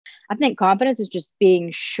I think confidence is just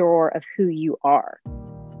being sure of who you are.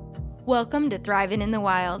 Welcome to Thrivin in the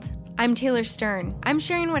Wild. I'm Taylor Stern. I'm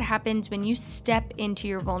sharing what happens when you step into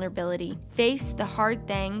your vulnerability, face the hard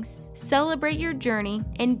things, celebrate your journey,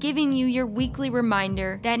 and giving you your weekly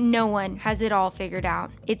reminder that no one has it all figured out.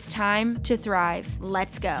 It's time to thrive.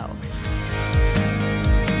 Let's go.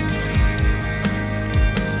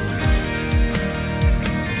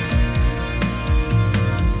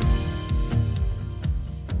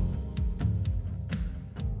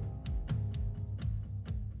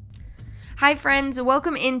 Hi friends,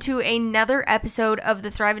 welcome into another episode of the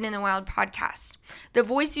Thrivin in the Wild podcast. The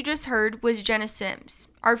voice you just heard was Jena Sims,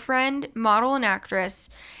 our friend, model, and actress,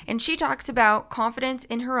 and she talks about confidence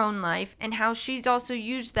in her own life and how she's also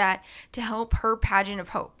used that to help her Pageant of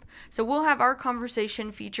Hope. So we'll have our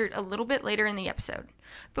conversation featured a little bit later in the episode.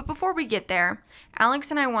 But before we get there, Alex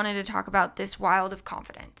and I wanted to talk about this wild of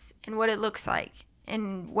confidence and what it looks like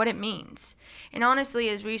and what it means. And honestly,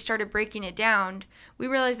 as we started breaking it down, we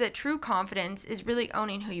realized that true confidence is really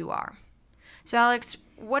owning who you are. So Alex,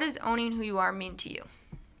 what does owning who you are mean to you?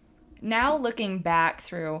 Now looking back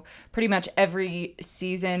through pretty much every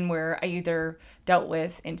season where I either dealt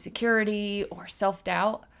with insecurity or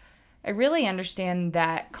self-doubt, I really understand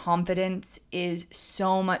that confidence is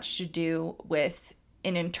so much to do with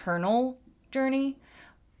an internal journey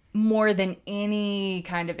more than any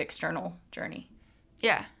kind of external journey.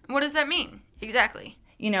 Yeah. What does that mean? Exactly.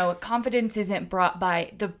 You know, confidence isn't brought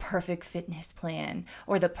by the perfect fitness plan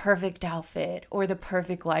or the perfect outfit or the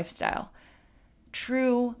perfect lifestyle.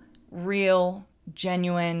 True, real,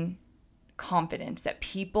 genuine confidence that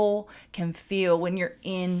people can feel when you're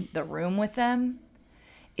in the room with them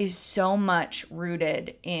is so much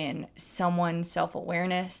rooted in someone's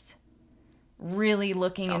self-awareness, really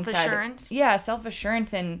looking self-assurance. inside.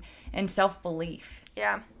 Self-assurance and self-belief.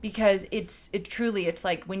 Yeah. Because it's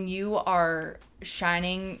like when you are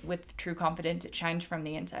shining with true confidence, it shines from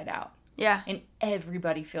the inside out. Yeah. And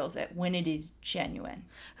everybody feels it when it is genuine.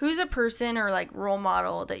 Who's a person or like role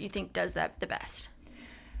model that you think does that the best?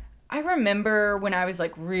 I remember when I was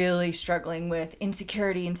like really struggling with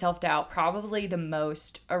insecurity and self-doubt, probably the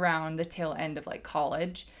most around the tail end of like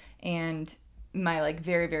college and my like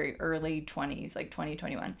very, very early 20s, like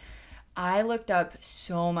 2021. I looked up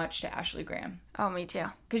so much to Ashley Graham. Oh, me too.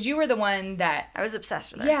 Because you were the one that... I was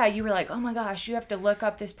obsessed with her. Yeah, you were like, oh my gosh, you have to look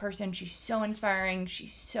up this person. She's so inspiring.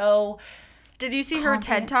 She's so Did you see confident.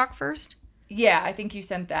 her TED Talk first? Yeah, I think you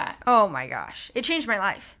sent that. Oh my gosh. It changed my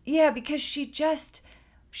life. Yeah, because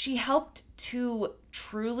she helped to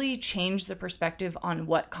truly change the perspective on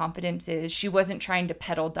what confidence is. She wasn't trying to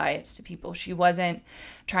peddle diets to people. She wasn't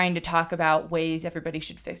trying to talk about ways everybody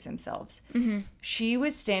should fix themselves. Mm-hmm. She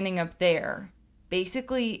was standing up there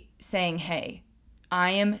basically saying, hey,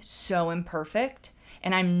 I am so imperfect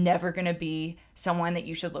and I'm never going to be someone that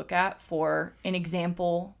you should look at for an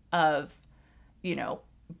example of, you know,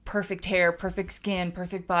 perfect hair, perfect skin,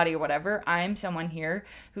 perfect body, or whatever. I'm someone here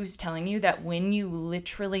who's telling you that when you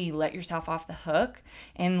literally let yourself off the hook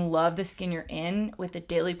and love the skin you're in with a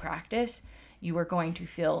daily practice, you are going to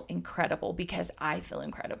feel incredible because I feel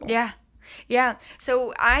incredible. Yeah. Yeah.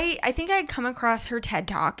 So I think I'd come across her TED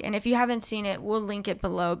Talk, and if you haven't seen it, we'll link it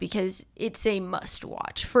below because it's a must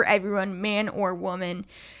watch for everyone, man or woman.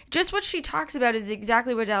 Just what she talks about is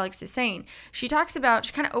exactly what Alex is saying. She talks about,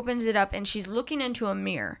 she kind of opens it up and she's looking into a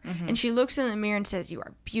mirror, and she looks in the mirror and says, you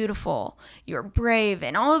are beautiful, you're brave,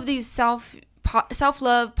 and all of these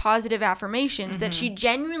self-love, positive affirmations that she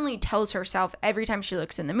genuinely tells herself every time she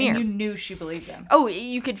looks in the mirror. And you knew she believed them. Oh,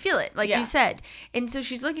 you could feel it, like Yeah. you said. And so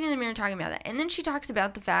she's looking in the mirror and talking about that. And then she talks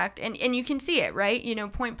about the fact, and you can see it, right? You know,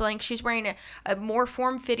 point blank, she's wearing a more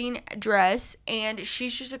form-fitting dress, and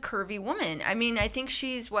she's just a curvy woman. I mean, I think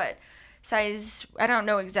she's, size, I don't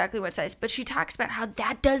know exactly what size, but she talks about how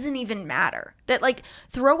that doesn't even matter. That, like,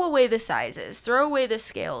 throw away the sizes, throw away the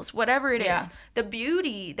scales, whatever it is. The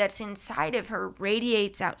beauty that's inside of her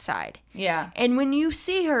radiates outside. Yeah. And when you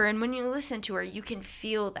see her and when you listen to her, you can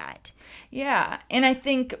feel that. Yeah. And I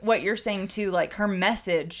think what you're saying too, like her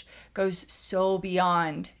message goes so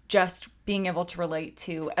beyond just being able to relate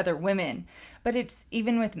to other women, but it's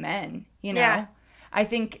even with men, you know? Yeah. I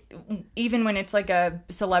think even when it's like a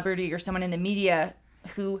celebrity or someone in the media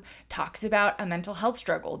who talks about a mental health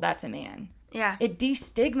struggle, that's a man. Yeah. It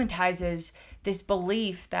destigmatizes this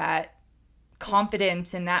belief that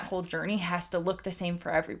confidence in that whole journey has to look the same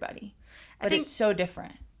for everybody. But it's so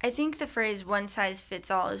different. I think the phrase one size fits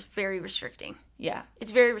all is very restricting. Yeah.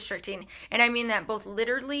 It's very restricting. And I mean that both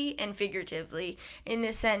literally and figuratively, in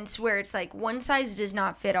the sense where it's like one size does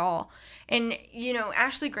not fit all. And, you know,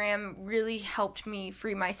 Ashley Graham really helped me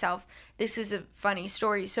free myself. This is a funny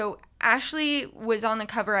story. So Ashley was on the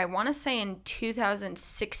cover, I want to say in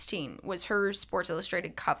 2016 was her Sports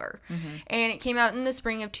Illustrated cover. And it came out in the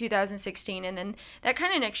spring of 2016. And then that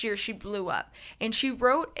kind of next year she blew up. And she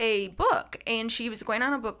wrote a book and she was going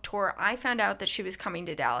on a book tour. I found out that she was coming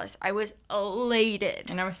to Dallas. I was elated.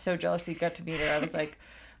 And I was so jealous you got to meet her. I was like,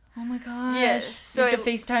 oh my gosh. Yes. So you have to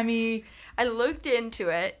FaceTime me. I looked into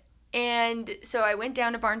it. And so I went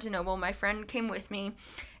down to Barnes & Noble. My friend came with me.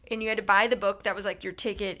 And you had to buy the book. That was like your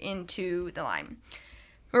ticket into the line.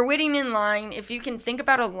 We're waiting in line. If you can think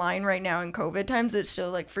about a line right now in COVID times, it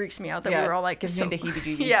still like freaks me out that we were all like... gives me the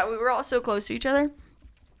heebie-jeebies. Yeah, we were all so close to each other.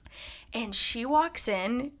 And she walks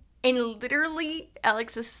in. And literally,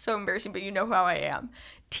 Alex, this is so embarrassing, but you know how I am.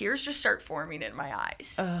 Tears just start forming in my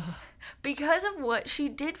eyes. Because of what she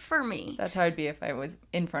did for me. That's how I'd be if I was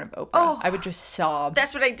in front of Oprah. Oh, I would just sob.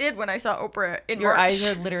 That's what I did when I saw Oprah in Your March. eyes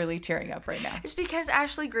are literally tearing up right now. It's because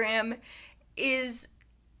Ashley Graham is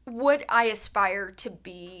what I aspire to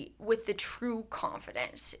be, with the true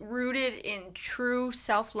confidence, rooted in true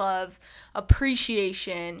self-love,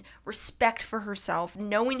 appreciation, respect for herself,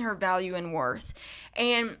 knowing her value and worth.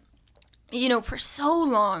 And you know, for so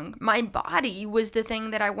long, my body was the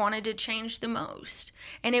thing that I wanted to change the most.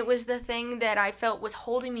 And it was the thing that I felt was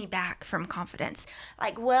holding me back from confidence.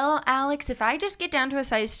 Like, well, Alex, if I just get down to a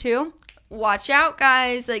size 2, watch out,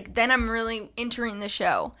 guys. Like, then I'm really entering the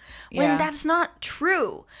show. When that's not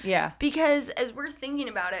true. Yeah. Because as we're thinking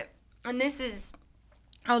about it, and this is,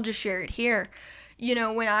 I'll just share it here. You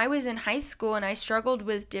know, when I was in high school and I struggled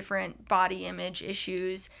with different body image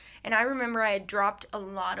issues, and I remember I had dropped a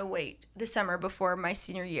lot of weight the summer before my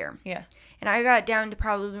senior year. Yeah. And I got down to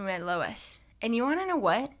probably my lowest. And you want to know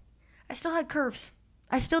what? I still had curves.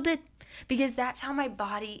 I still did. Because that's how my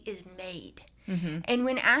body is made. And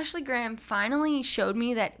when Ashley Graham finally showed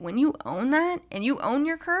me that when you own that and you own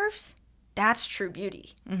your curves, that's true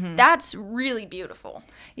beauty. That's really beautiful.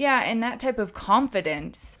 Yeah, and that type of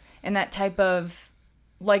confidence and that type of,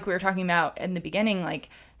 like we were talking about in the beginning, like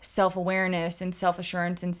self-awareness and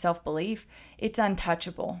self-assurance and self-belief, it's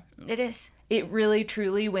untouchable. It is. It really,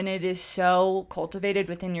 truly, when it is so cultivated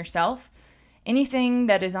within yourself, anything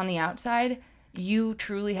that is on the outside, you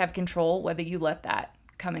truly have control whether you let that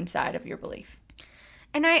come inside of your belief.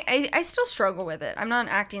 And I still struggle with it. I'm not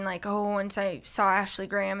acting like, oh, once I saw Ashley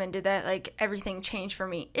Graham and did that, like, everything changed for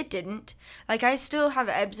me. It didn't. Like, I still have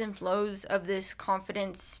ebbs and flows of this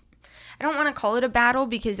confidence. I don't want to call it a battle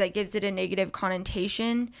because that gives it a negative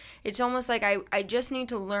connotation. It's almost like I just need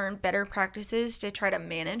to learn better practices to try to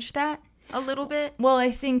manage that a little bit. Well,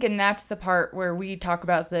 I think, and that's the part where we talk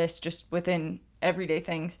about this just within everyday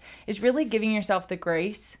things, is really giving yourself the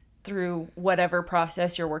grace through whatever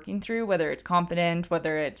process you're working through, whether it's confidence,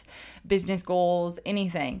 whether it's business goals,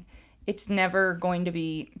 anything. It's never going to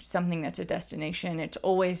be something that's a destination. It's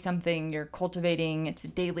always something you're cultivating. It's a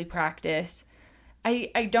daily practice.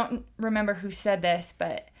 I don't remember who said this,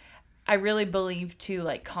 but I really believe too,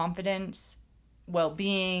 like confidence,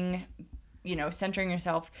 well-being, you know, centering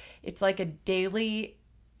yourself, it's like a daily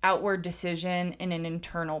outward decision and an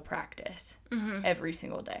internal practice every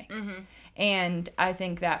single day. And I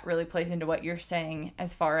think that really plays into what you're saying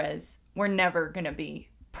as far as we're never going to be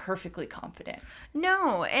perfectly confident.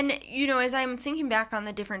 No. And, you know, as I'm thinking back on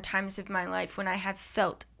the different times of my life when I have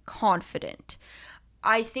felt confident,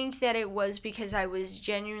 I think that it was because I was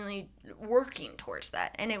genuinely working towards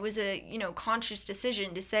that. And it was a, you know, conscious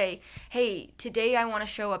decision to say, hey, today I want to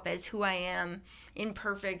show up as who I am,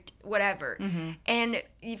 imperfect, whatever. And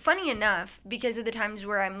funny enough, because of the times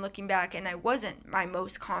where I'm looking back and I wasn't my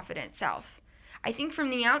most confident self, I think from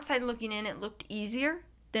the outside looking in, it looked easier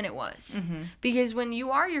than it was. Because when you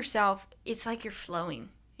are yourself, it's like you're flowing.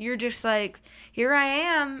 You're just like, here I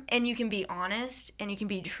am, and you can be honest, and you can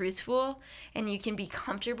be truthful, and you can be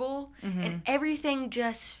comfortable, and everything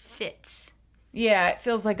just fits. Yeah, it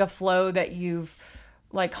feels like a flow that you've,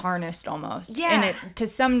 like, harnessed almost. Yeah. And it, to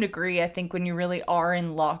some degree, I think when you really are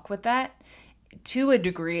in lock with that, to a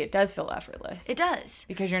degree, it does feel effortless. It does.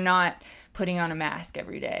 Because you're not putting on a mask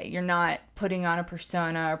every day. You're not putting on a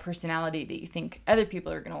persona or personality that you think other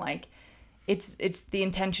people are going to like. It's the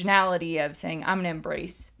intentionality of saying, I'm going to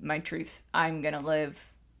embrace my truth. I'm going to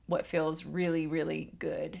live what feels really, really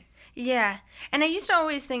good. Yeah. And I used to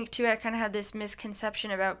always think, too, I kind of had this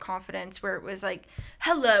misconception about confidence where it was like,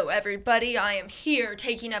 hello, everybody. I am here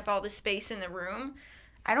taking up all the space in the room.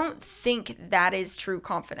 I don't think that is true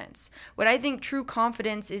confidence. What I think true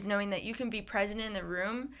confidence is knowing that you can be present in the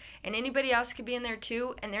room and anybody else could be in there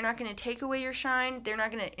too, and they're not going to take away your shine. They're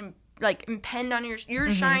not going to impend on your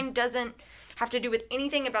shine doesn't have to do with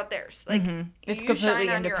anything about theirs. Like it's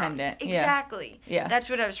completely independent. Exactly. Yeah. That's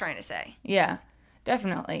what I was trying to say. Yeah.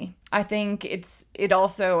 Definitely. I think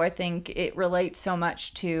it relates so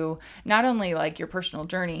much to not only like your personal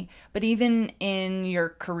journey, but even in your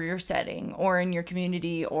career setting or in your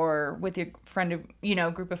community or with your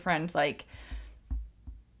group of friends, like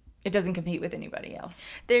it doesn't compete with anybody else.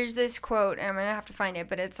 There's this quote, and I'm going to have to find it,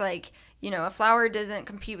 but it's like, a flower doesn't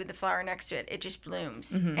compete with the flower next to it. It just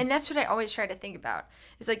blooms. And that's what I always try to think about.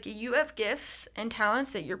 It's like you have gifts and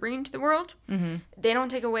talents that you're bringing to the world. They don't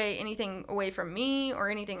take anything away from me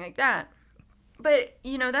or anything like that. But,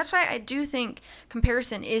 that's why I do think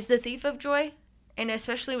comparison is the thief of joy, and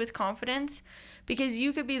especially with confidence, because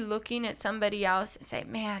you could be looking at somebody else and say,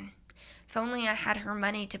 man, if only I had her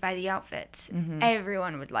money to buy the outfits,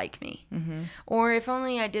 everyone would like me. Or if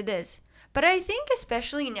only I did this. But I think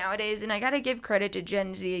especially nowadays, and I got to give credit to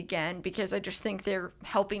Gen Z again, because I just think they're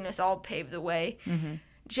helping us all pave the way.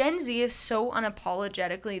 Gen Z is so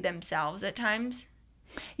unapologetically themselves at times.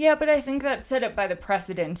 Yeah, but I think that's set up by the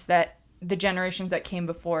precedents that the generations that came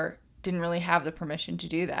before didn't really have the permission to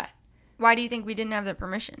do that. Why do you think we didn't have the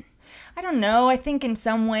permission? I don't know. I think in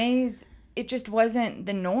some ways it just wasn't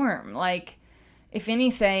the norm. Like, if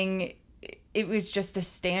anything, it was just a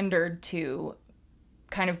standard to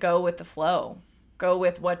kind of go with the flow, go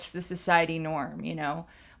with what's the society norm,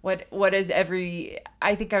 what is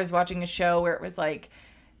I think I was watching a show where it was like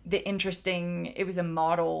it was a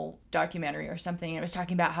model documentary or something, and it was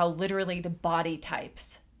talking about how literally the body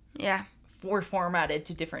types were formatted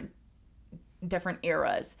to different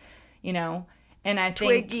eras, and I think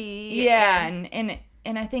Twiggy, and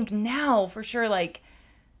I think now for sure, like,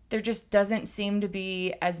 there just doesn't seem to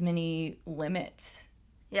be as many limits.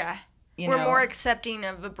 Yeah. We're more accepting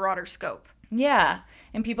of a broader scope. Yeah.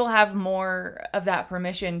 And people have more of that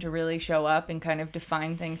permission to really show up and kind of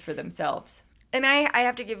define things for themselves. And I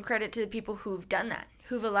have to give credit to the people who've done that,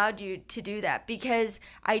 who've allowed you to do that, because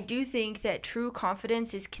I do think that true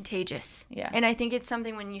confidence is contagious. Yeah. And I think it's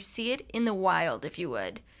something when you see it in the wild, if you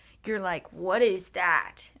would, you're like, what is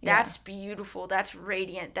that? That's beautiful. That's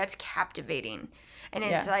radiant. That's captivating. And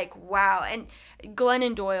it's like, wow. And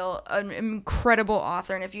Glennon Doyle, an incredible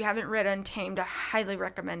author, and if you haven't read Untamed, I highly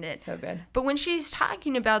recommend it. So good. But when she's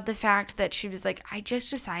talking about the fact that she was like, I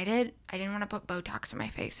just decided I didn't want to put Botox in my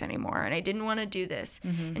face anymore, and I didn't want to do this.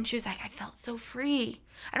 And she was like, I felt so free.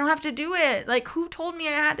 I don't have to do it. Like, who told me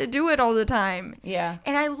I had to do it all the time? Yeah.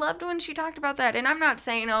 And I loved when she talked about that. And I'm not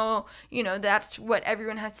saying, that's what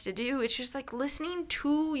everyone has to do. It's just like listening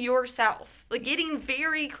to yourself, like getting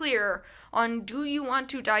very clear on, do you want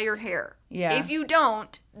to dye your hair? Yeah. If you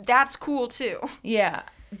don't, that's cool too. Yeah,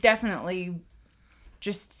 definitely.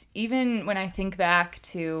 Just even when I think back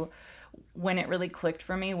to when it really clicked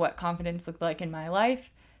for me, what confidence looked like in my life,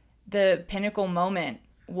 the pinnacle moment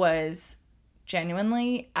was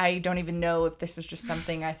genuinely, I don't even know if this was just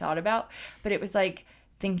something I thought about, but it was like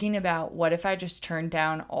thinking about, what if I just turned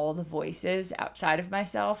down all the voices outside of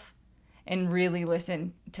myself and really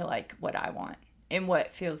listen to like what I want and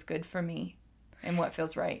what feels good for me and what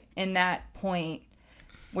feels right. In that point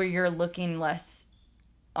where you're looking less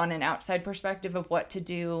on an outside perspective of what to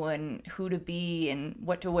do and who to be and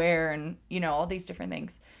what to wear and, all these different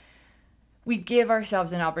things, we give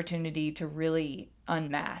ourselves an opportunity to really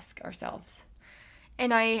unmask ourselves.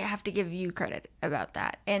 And I have to give you credit about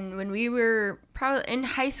that. And when we were probably in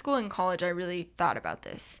high school and college, I really thought about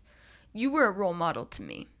this. You were a role model to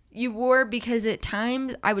me. You were, because at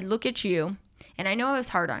times I would look at you, and I know I was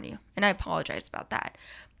hard on you, and I apologize about that.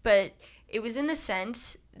 But it was in the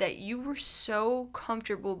sense that you were so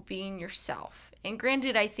comfortable being yourself. And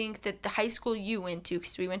granted, I think that the high school you went to,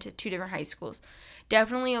 because we went to 2 different high schools,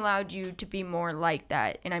 definitely allowed you to be more like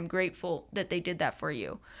that. And I'm grateful that they did that for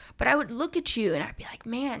you. But I would look at you and I'd be like,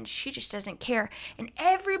 man, she just doesn't care. And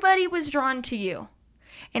everybody was drawn to you.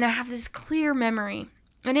 And I have this clear memory.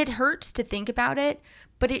 And it hurts to think about it,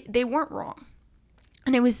 but they weren't wrong.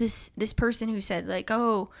 And it was this person who said, like,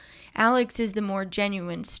 oh, Alex is the more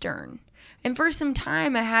genuine Stern. And for some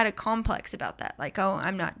time, I had a complex about that. Like, oh,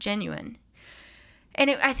 I'm not genuine. And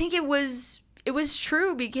I think it was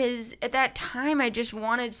true, because at that time, I just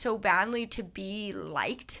wanted so badly to be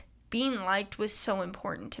liked. Being liked was so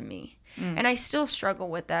important to me. And I still struggle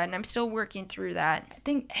with that, and I'm still working through that. I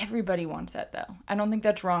think everybody wants that, though. I don't think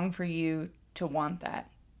that's wrong for you to want that.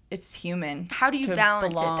 It's human. How do you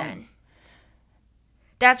balance it then?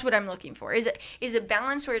 That's what I'm looking for. Is a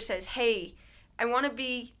balance where it says, hey, I want to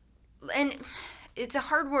be, and it's a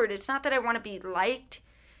hard word. It's not that I want to be liked.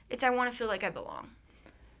 It's I want to feel like I belong.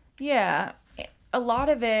 Yeah. A lot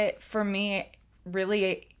of it for me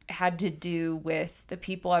really had to do with the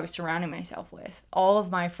people I was surrounding myself with. All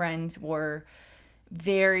of my friends were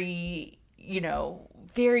very,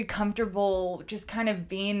 very comfortable just kind of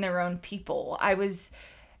being their own people. I was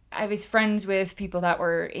friends with people that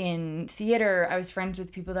were in theater. I was friends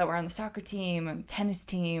with people that were on the soccer team, tennis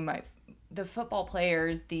team, the football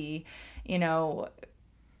players, the,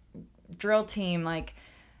 drill team. Like,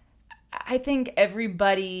 I think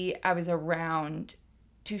everybody I was around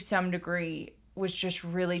to some degree was just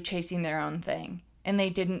really chasing their own thing. And they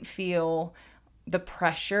didn't feel the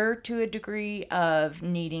pressure to a degree of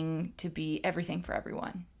needing to be everything for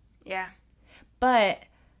everyone. Yeah. But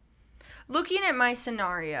looking at my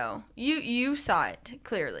scenario, you saw it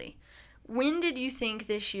clearly. When did you think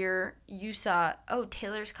this year you saw, oh,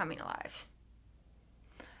 Taylor's coming alive?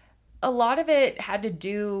 A lot of it had to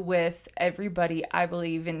do with everybody, I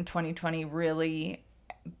believe, in 2020 really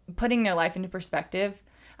putting their life into perspective.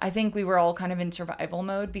 I think we were all kind of in survival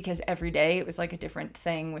mode because every day it was like a different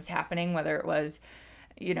thing was happening, whether it was,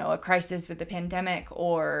 a crisis with the pandemic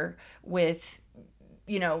or with,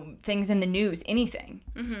 things in the news, anything.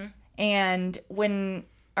 Mm-hmm. And when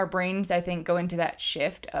our brains, I think, go into that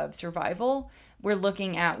shift of survival, we're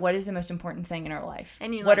looking at what is the most important thing in our life.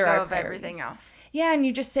 And you let go of everything else. Yeah, and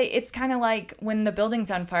you just say, it's kind of like when the building's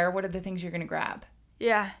on fire, what are the things you're going to grab?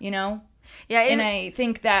 Yeah. Yeah, and I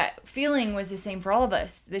think that feeling was the same for all of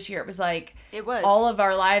us this year. It was like it was. All of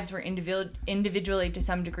our lives were individually to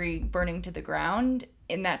some degree burning to the ground,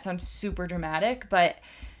 and that sounds super dramatic, but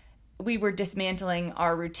we were dismantling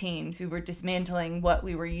our routines. We were dismantling what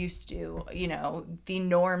we were used to, the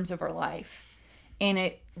norms of our life. And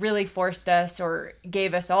it really forced us or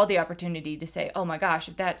gave us all the opportunity to say, oh my gosh,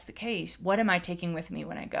 if that's the case, what am I taking with me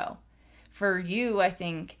when I go? For you, I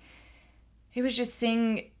think it was just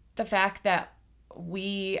seeing the fact that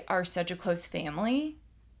we are such a close family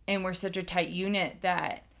and we're such a tight unit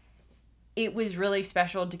that it was really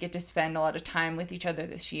special to get to spend a lot of time with each other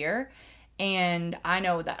this year. And I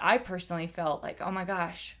know that I personally felt like, oh my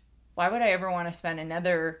gosh, why would I ever want to spend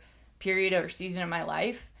another period or season of my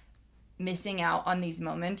life missing out on these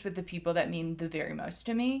moments with the people that mean the very most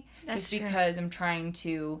to me? That's just true. Because I'm trying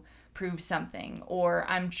to prove something, or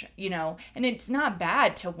I'm, and it's not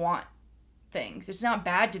bad to want things. It's not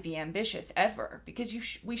bad to be ambitious ever,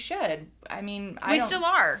 because we should. I mean, we still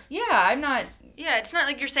are. Yeah, I'm not. Yeah, it's not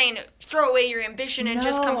like you're saying throw away your ambition and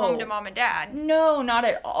just come home to mom and dad. No, not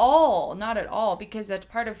at all. Not at all, because that's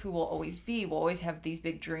part of who we'll always be. We'll always have these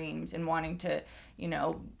big dreams and wanting to,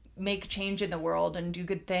 make change in the world and do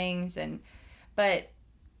good things. But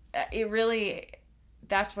it really,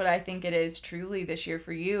 that's what I think it is truly this year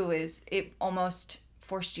for you, is it almost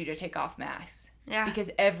forced you to take off masks. Yeah.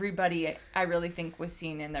 Because everybody, I really think, was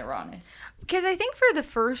seen in their rawness. Because I think for the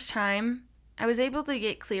first time, I was able to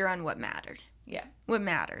get clear on what mattered. Yeah. What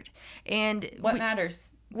mattered. And what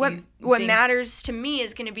matters? What matters to me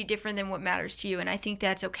is going to be different than what matters to you, and I think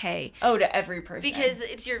that's okay. Oh, to every person. Because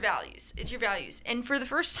it's your values. It's your values. And for the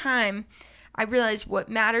first time, I realized what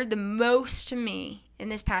mattered the most to me in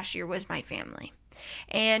this past year was my family.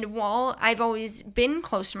 And while I've always been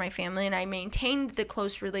close to my family and I maintained the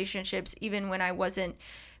close relationships even when I wasn't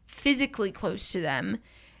physically close to them,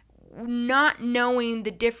 not knowing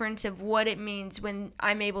the difference of what it means when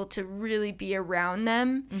I'm able to really be around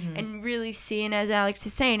them and really see, and as Alex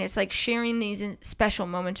is saying, it's like sharing these special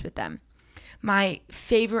moments with them. My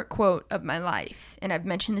favorite quote of my life, and I've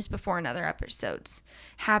mentioned this before in other episodes,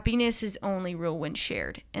 happiness is only real when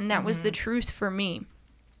shared. And that was the truth for me.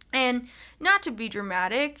 And not to be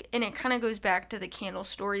dramatic, and it kind of goes back to the candle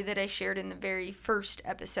story that I shared in the very first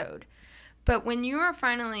episode, but when you are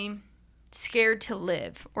finally scared to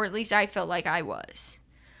live, or at least I felt like I was,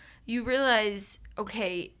 you realize,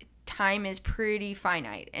 okay, time is pretty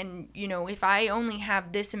finite, and if I only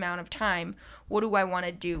have this amount of time, what do I want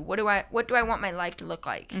to do? What do I want my life to look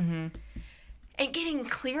like? And getting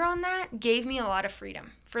clear on that gave me a lot of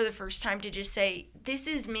freedom for the first time to just say, this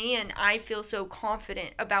is me, and I feel so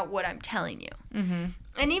confident about what I'm telling you.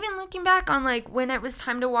 And even looking back on like when it was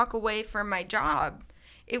time to walk away from my job,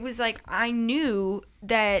 it was like I knew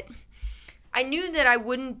that I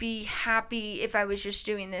wouldn't be happy if I was just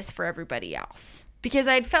doing this for everybody else, because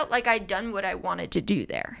I'd felt like I'd done what I wanted to do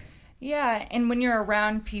there. Yeah, and when you're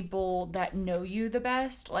around people that know you the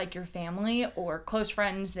best, like your family or close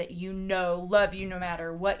friends that love you no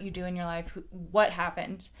matter what you do in your life, what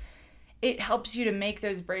happens, it helps you to make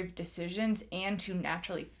those brave decisions and to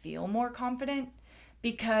naturally feel more confident,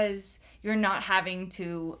 because you're not having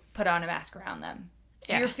to put on a mask around them.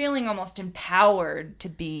 So Yeah. you're feeling almost empowered to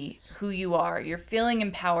be who you are. You're feeling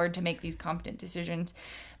empowered to make these competent decisions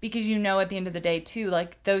because you know at the end of the day, too,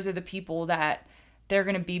 like those are the people that they're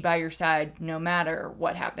going to be by your side no matter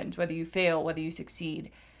what happens, whether you fail, whether you succeed.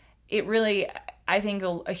 It really, I think,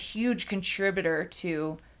 a huge contributor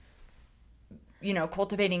to, you know,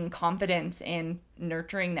 cultivating confidence and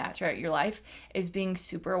nurturing that throughout your life is being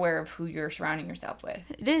super aware of who you're surrounding yourself with.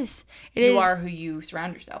 It is. You are who you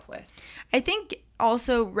surround yourself with. I think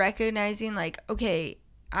also recognizing, like, okay,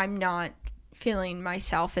 I'm not feeling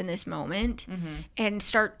myself in this moment, and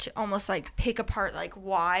start to almost, like, pick apart, like,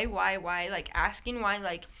 why, like, asking why,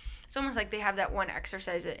 like, it's almost like they have that one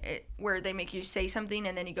exercise where they make you say something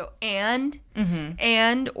and then you go, and,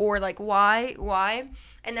 or, like, why,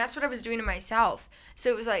 and that's what I was doing to myself.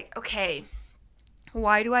 So it was like, okay,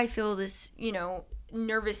 why do I feel this, you know,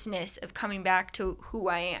 nervousness of coming back to who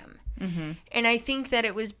I am? And I think that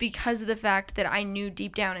it was because of the fact that I knew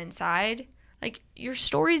deep down inside, like, your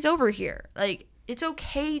story's over here. Like, it's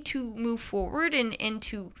okay to move forward and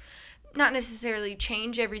to not necessarily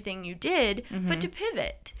change everything you did, but to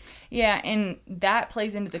pivot. Yeah, and that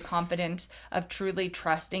plays into the confidence of truly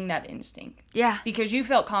trusting that instinct. Yeah. Because you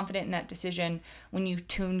felt confident in that decision when you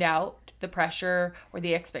tuned out the pressure or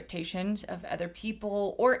the expectations of other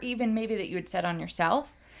people, or even maybe that you had set on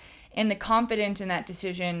yourself. And the confidence in that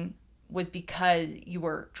decision was because you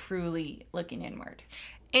were truly looking inward.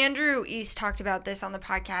 Andrew East talked about this on the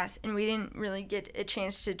podcast, and we didn't really get a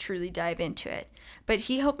chance to truly dive into it. But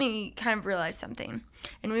he helped me kind of realize something.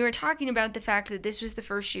 And we were talking about the fact that this was the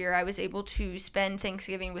first year I was able to spend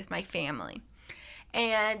Thanksgiving with my family.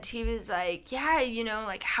 And he was like, yeah, you know,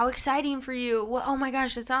 like, how exciting for you. Well, oh my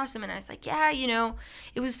gosh, that's awesome. And I was like, yeah, you know,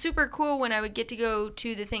 it was super cool when I would get to go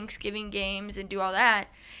to the Thanksgiving games and do all that.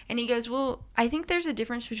 And he goes, well, I think there's a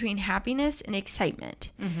difference between happiness and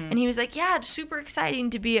excitement. And he was like, yeah, it's super exciting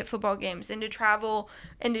to be at football games and to travel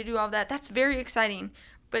and to do all that. That's very exciting.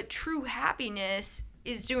 But true happiness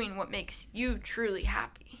is doing what makes you truly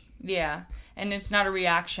happy. Yeah. And it's not a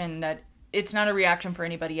reaction for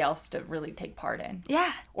anybody else to really take part in.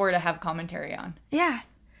 Yeah. Or to have commentary on. Yeah.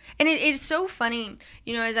 And it's so funny,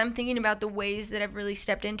 you know, as I'm thinking about the ways that I've really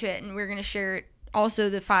stepped into it, and we're going to share it also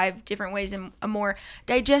the 5 different ways in a more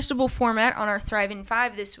digestible format on our Thrivin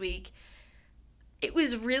 5 this week. It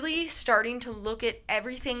was really starting to look at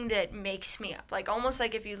everything that makes me up. Like, almost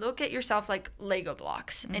like if you look at yourself like Lego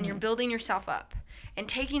blocks and you're building yourself up and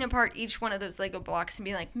taking apart each one of those Lego blocks and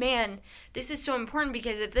being like, man, this is so important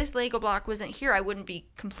because if this Lego block wasn't here, I wouldn't be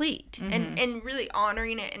complete. And really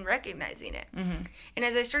honoring it and recognizing it. And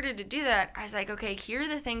as I started to do that, I was like, okay, here are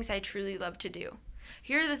the things I truly love to do.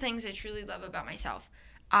 Here are the things I truly love about myself.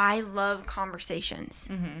 I love conversations.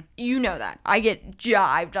 You know that. I get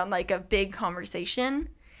jived on, like, a big conversation.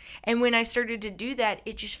 And when I started to do that,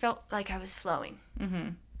 it just felt like I was flowing.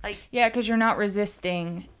 Like, yeah, because you're not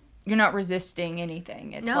resisting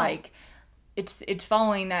anything. It's like it's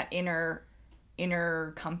following that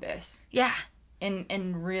inner compass. Yeah.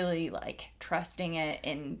 And really, like, trusting it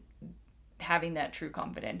and having that true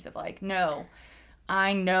confidence of, like, no,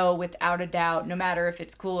 I know without a doubt, no matter if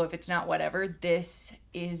it's cool, if it's not, whatever, this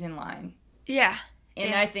is in line. Yeah.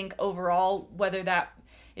 And I think overall, whether that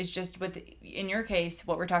is just in your case,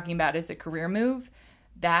 what we're talking about is a career move,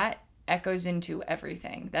 that echoes into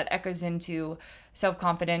everything. That echoes into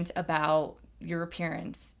self-confidence about your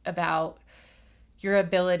appearance, about your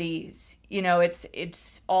abilities. You know,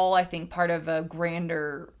 it's all, I think, part of a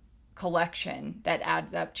grander collection that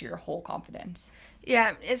adds up to your whole confidence.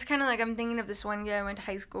 Yeah, it's kind of like I'm thinking of this one guy I went to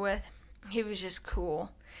high school with. He was just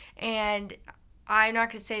cool. And I'm not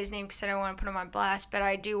going to say his name because I don't want to put him on blast, but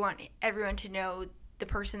I do want everyone to know the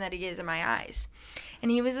person that he is in my eyes.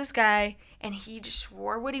 And he was this guy, and he just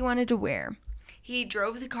wore what he wanted to wear. He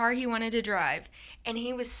drove the car he wanted to drive, and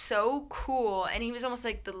he was so cool, and he was almost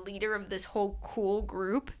like the leader of this whole cool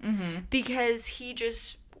group because he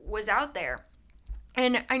just was out there.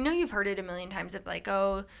 And I know you've heard it a million times of, like,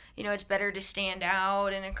 oh, you know, it's better to stand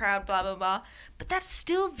out in a crowd, blah, blah, blah. But that's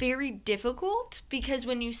still very difficult because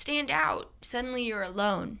when you stand out, suddenly you're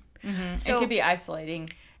alone. So, it could be isolating.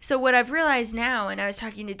 So what I've realized now, and I was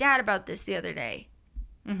talking to Dad about this the other day,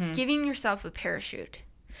 giving yourself a parachute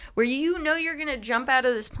where you know you're going to jump out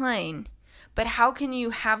of this plane, but how can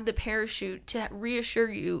you have the parachute to reassure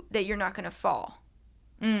you that you're not going to fall?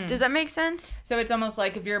 Does that make sense? So it's almost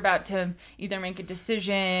like if you're about to either make a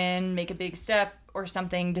decision, make a big step or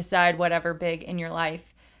something, decide whatever big in your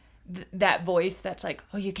life, that voice that's like,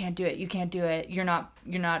 oh, you can't do it, you're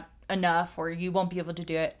not enough, or you won't be able to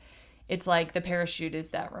do it. It's like the parachute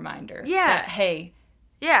is that reminder. Yeah. That, hey,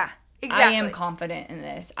 Yeah, exactly. I am confident in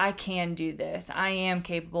this. I can do this. I am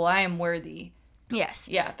capable. I am worthy. Yes.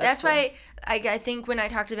 Yeah, that's cool. why I think when I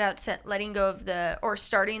talked about letting go of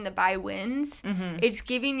starting the by wins, it's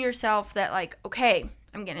giving yourself that, like, okay,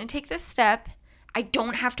 I'm going to take this step. I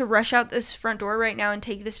don't have to rush out this front door right now and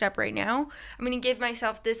take the step right now. I'm going to give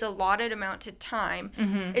myself this allotted amount of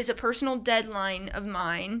time. It's a personal deadline of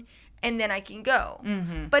mine, and then I can go.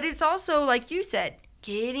 But it's also, like you said,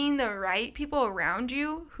 getting the right people around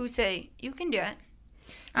you who say, you can do it.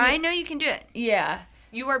 I know you can do it. Yeah.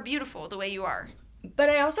 You are beautiful the way you are. But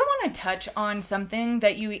I also want to touch on something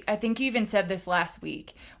that I think you even said this last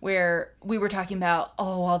week, where we were talking about,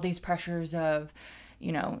 all these pressures of,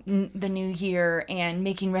 the new year and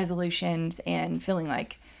making resolutions and feeling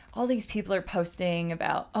like all these people are posting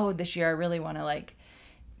about, this year I really want to, like,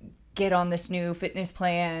 get on this new fitness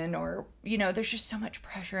plan, or, there's just so much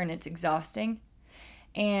pressure and it's exhausting.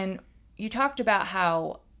 And you talked about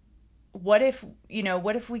how, what if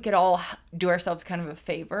we could all do ourselves kind of a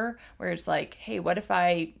favor, where it's like, hey, what if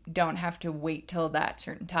I don't have to wait till that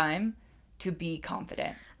certain time to be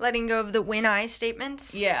confident? Letting go of the when I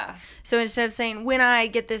statements. Yeah. So instead of saying, when I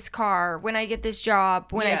get this car, when I get this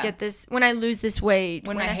job, when I get this, when I lose this weight,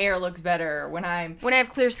 when my hair looks better, when I have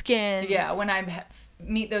clear skin. Yeah, when I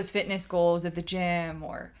meet those fitness goals at the gym,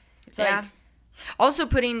 or it's like. Also,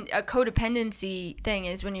 putting a codependency thing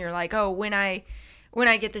is when you're like, when I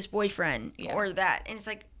get this boyfriend or that. And it's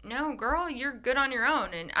like, no, girl, you're good on your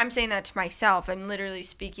own. And I'm saying that to myself. I'm literally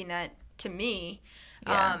speaking that to me.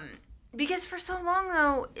 Yeah. Because for so long,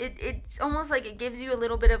 though, it's almost like it gives you a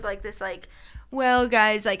little bit of, like, this, like, well,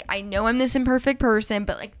 guys, like, I know I'm this imperfect person,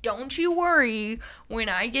 but, like, don't you worry. When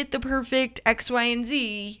I get the perfect X, Y, and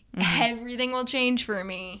Z, everything will change for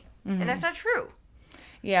me. And that's not true.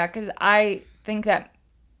 Yeah, because I think that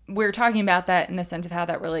we're talking about that in the sense of how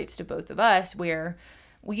that relates to both of us, where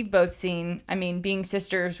we've both seen, being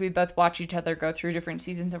sisters, we both watch each other go through different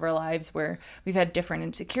seasons of our lives where we've had different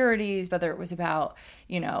insecurities, whether it was about,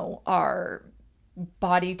 our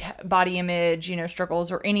body image,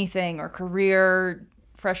 struggles or anything, or career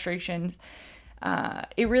frustrations.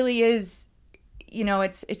 It really is,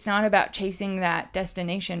 it's not about chasing that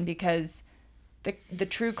destination, because the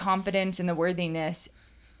true confidence and the worthiness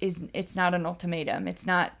it's not an ultimatum. It's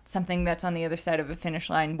not something that's on the other side of a finish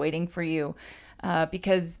line waiting for you,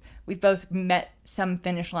 because we've both met some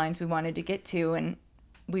finish lines we wanted to get to, and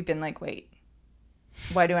we've been like, wait,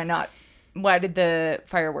 why did the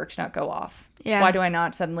fireworks not go off? Yeah. Why do I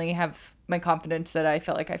not suddenly have my confidence that I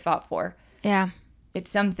felt like I fought for? Yeah. It's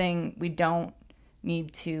something we don't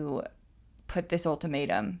need to put this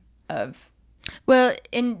ultimatum of. Well,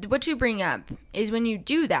 and what you bring up is when you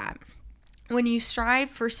do that, when you strive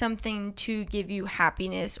for something to give you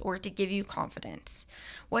happiness or to give you confidence,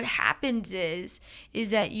 what happens is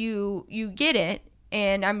that you get it,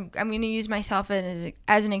 and I'm going to use myself as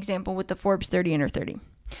an example with the Forbes 30 Under 30.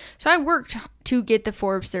 So I worked to get the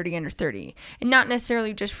Forbes 30 Under 30, and not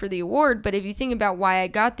necessarily just for the award, but if you think about why I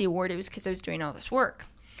got the award, it was because I was doing all this work.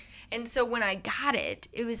 And so when I got it,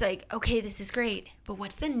 it was like, okay, this is great, but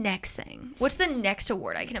what's the next thing? What's the next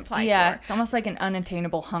award I can apply for? Yeah, it's almost like an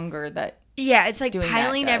unattainable hunger that. Yeah, it's like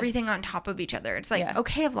piling everything on top of each other. It's like,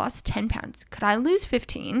 okay, I've lost 10 pounds. Could I lose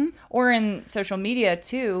 15? Or in social media,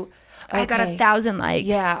 too. I got 1,000 likes.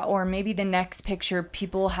 Yeah, or maybe the next picture,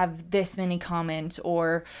 people have this many comments,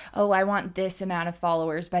 or, I want this amount of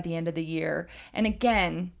followers by the end of the year. And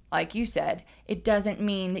again, like you said, it doesn't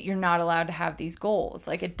mean that you're not allowed to have these goals.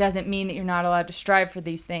 Like, it doesn't mean that you're not allowed to strive for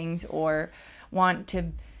these things or want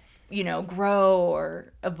to, grow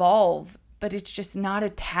or evolve. But it's just not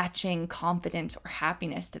attaching confidence or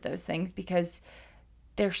happiness to those things, because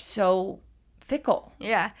they're so fickle.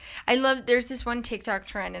 Yeah. There's this one TikTok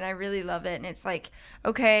trend, and I really love it. And it's like,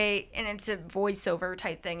 okay, and it's a voiceover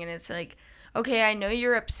type thing. And it's like, okay, I know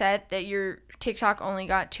you're upset that your TikTok only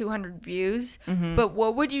got 200 views, but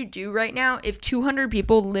what would you do right now if 200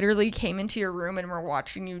 people literally came into your room and were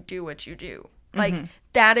watching you do what you do? Like,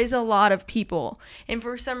 that is a lot of people. And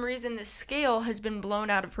for some reason, the scale has been blown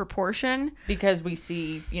out of proportion. Because we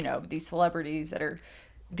see, these celebrities that are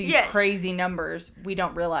these crazy numbers. We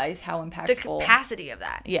don't realize how impactful. The capacity of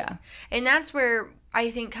that. Yeah. And that's where I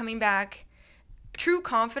think coming back, true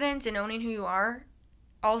confidence in owning who you are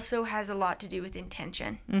also has a lot to do with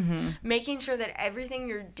intention. Making sure that everything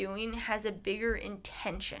you're doing has a bigger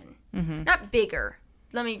intention. Not bigger.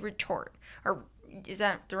 Let me retort. Or is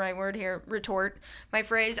that the right word here? Retort my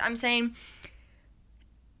phrase. I'm saying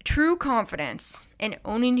true confidence and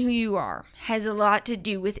owning who you are has a lot to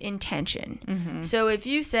do with intention. So if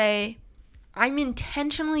you say, I'm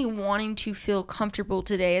intentionally wanting to feel comfortable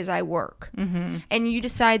today as I work. Mm-hmm. And you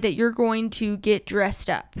decide that you're going to get dressed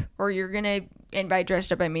up, or you're going to, and by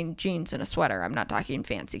dressed up, I mean jeans and a sweater. I'm not talking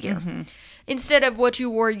fancy here. Mm-hmm. Instead of what you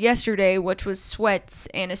wore yesterday, which was sweats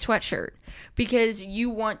and a sweatshirt, because you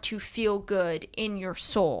want to feel good in your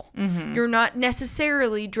soul. Mm-hmm. You're not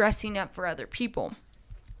necessarily dressing up for other people.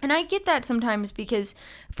 And I get that sometimes because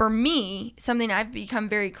for me, something I've become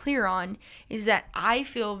very clear on is that I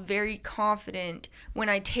feel very confident when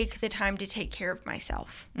I take the time to take care of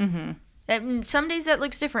myself. Mm-hmm. And some days that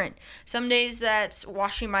looks different. Some days that's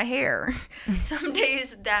washing my hair. Some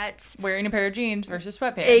days that's wearing a pair of jeans versus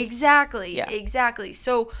sweatpants. Exactly. Yeah. Exactly.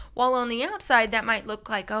 So while on the outside that might look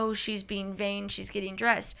like, oh, she's being vain, she's getting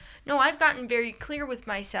dressed. No, I've gotten very clear with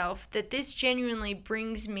myself that this genuinely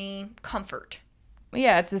brings me comfort.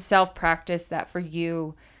 Yeah, it's a self-practice that for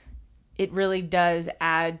you, it really does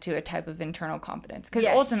add to a type of internal confidence. Because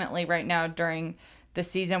ultimately right now during the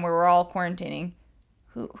season where we're all quarantining,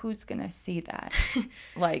 who's going to see that?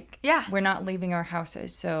 Like, yeah, we're not leaving our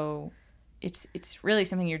houses. So it's really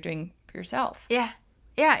something you're doing for yourself. Yeah.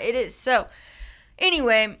 Yeah, it is. So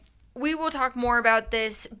anyway, we will talk more about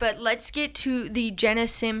this, but let's get to the Jena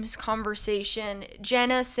Sims conversation.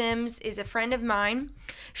 Jena Sims is a friend of mine.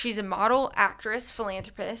 She's a model, actress,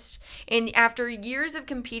 philanthropist, and after years of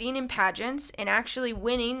competing in pageants and actually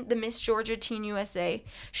winning the Miss Georgia Teen USA,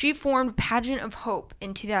 she formed Pageant of Hope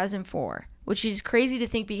in 2004. Which is crazy to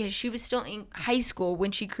think because she was still in high school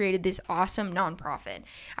when she created this awesome nonprofit.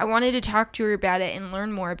 I wanted to talk to her about it and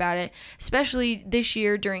learn more about it, especially this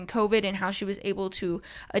year during COVID and how she was able to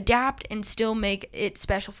adapt and still make it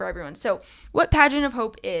special for everyone. So what Pageant of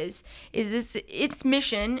Hope is this, its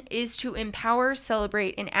mission is to empower,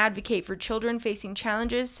 celebrate, and advocate for children facing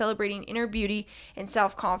challenges, celebrating inner beauty and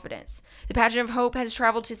self-confidence. The Pageant of Hope has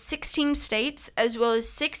traveled to 16 states as well as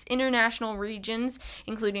 6 international regions,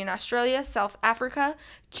 including Australia, South Africa,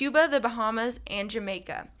 Cuba, the Bahamas, and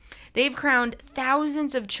Jamaica. They've crowned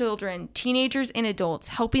thousands of children, teenagers, and adults,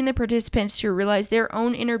 helping the participants to realize their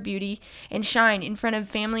own inner beauty and shine in front of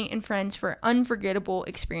family and friends for an unforgettable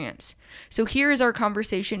experience. So here is our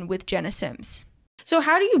conversation with Jena Sims. So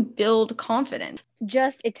how do you build confidence?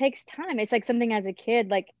 It takes time. It's like something as a kid,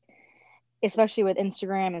 like, especially with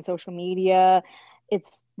Instagram and social media,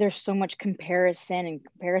 there's so much comparison, and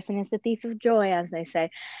comparison is the thief of joy, as they say.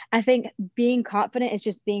 I think being confident is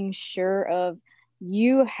just being sure of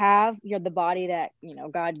you're the body that,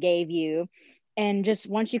 God gave you. And just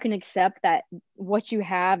once you can accept that what you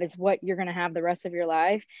have is what you're going to have the rest of your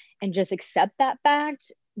life, and just accept that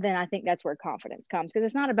fact, then I think that's where confidence comes. Because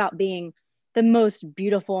it's not about being the most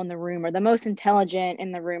beautiful in the room or the most intelligent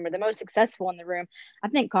in the room or the most successful in the room. I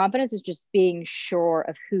think confidence is just being sure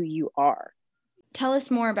of who you are. Tell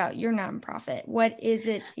us more about your nonprofit. What is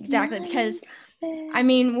it exactly? Because, I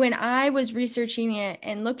mean, when I was researching it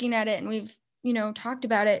and looking at it, and we've, talked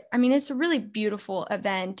about it, I mean, it's a really beautiful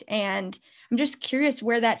event. And I'm just curious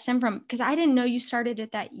where that stemmed from, because I didn't know you started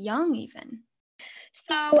it that young even.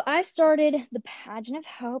 So I started the Pageant of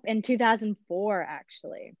Hope in 2004,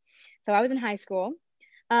 actually. So I was in high school.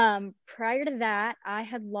 Prior to that, I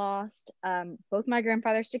had lost both my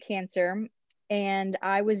grandfathers to cancer. And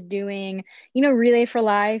I was doing, Relay for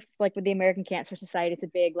Life, like with the American Cancer Society. It's a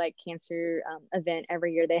big like cancer event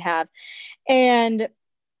every year they have. And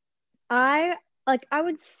I was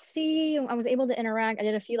able to interact. I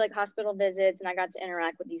did a few like hospital visits and I got to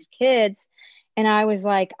interact with these kids. And I was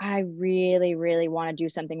like, I really, really want to do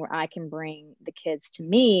something where I can bring the kids to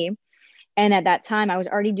me. And at that time I was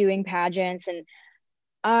already doing pageants, and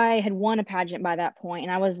I had won a pageant by that point.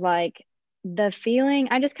 And I was like, the feeling,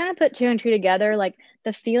 I just kind of put 2 and 2 together, like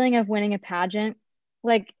the feeling of winning a pageant,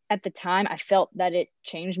 like at the time I felt that it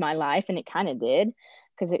changed my life, and it kind of did,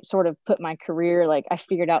 because it sort of put my career, like I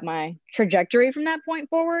figured out my trajectory from that point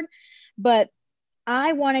forward. But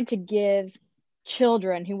I wanted to give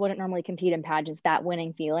children who wouldn't normally compete in pageants that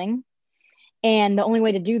winning feeling. And the only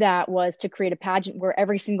way to do that was to create a pageant where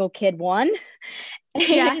every single kid won.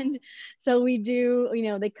 Yeah. And so we do,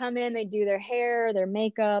 they come in, they do their hair, their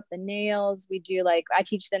makeup, the nails. We do I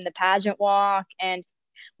teach them the pageant walk, and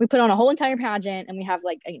we put on a whole entire pageant, and we have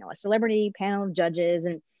a celebrity panel of judges,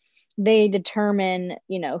 and they determine,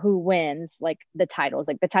 who wins, like the titles.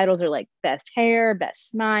 Like the titles are like best hair,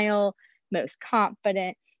 best smile, most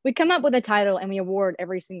confident. We come up with a title and we award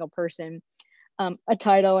every single person a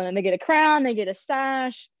title, and then they get a crown, they get a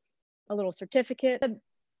sash, a little certificate.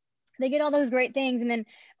 They get all those great things. And then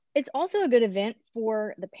it's also a good event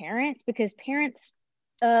for the parents, because parents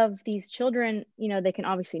of these children, they can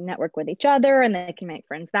obviously network with each other and they can make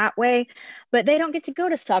friends that way, but they don't get to go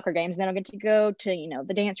to soccer games. They don't get to go to,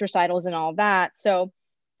 the dance recitals and all that. So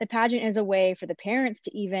the pageant is a way for the parents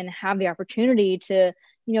to even have the opportunity to,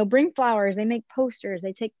 bring flowers. They make posters,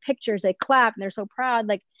 they take pictures, they clap, and they're so proud.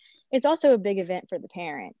 Like, it's also a big event for the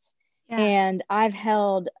parents. Yeah. And I've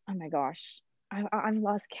held, oh my gosh, I've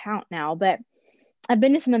lost count now, but I've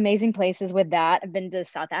been to some amazing places with that. I've been to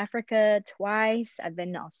South Africa twice. I've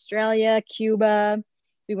been to Australia, Cuba.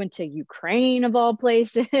 We went to Ukraine, of all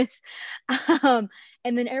places. And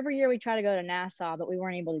then every year we try to go to Nassau, but we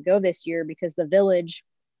weren't able to go this year because the village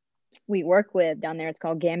we work with down there, it's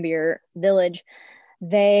called Gambier Village,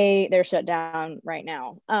 they're shut down right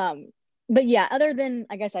now. But yeah, other than,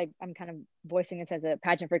 I guess I'm kind of voicing this as a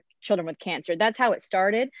pageant for children with cancer. That's how it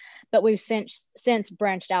started, but we've since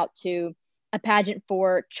branched out to a pageant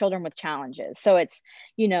for children with challenges. So it's,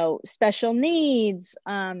 special needs,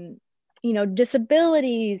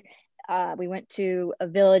 disabilities. We went to a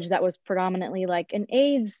village that was predominantly like an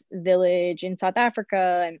AIDS village in South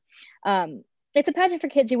Africa. And it's a pageant for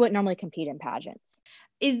kids who wouldn't normally compete in pageants.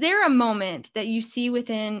 Is there a moment that you see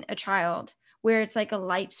within a child where it's like a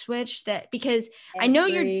light switch because I know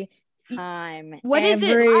you're time. What is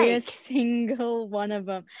it like? Single one of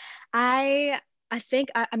them. I think,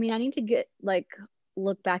 I mean, I need to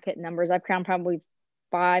look back at numbers. I've crowned probably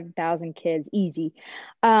 5,000 kids easy.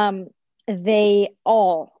 They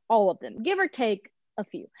all of them, give or take a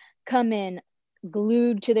few, come in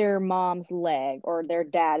glued to their mom's leg, or their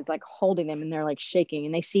dad is like holding them and they're like shaking,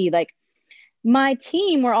 and they see like my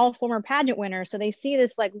team, we're all former pageant winners. So they see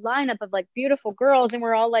this like lineup of like beautiful girls, and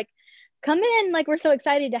we're all like, come in, like, we're so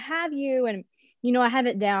excited to have you. And, I have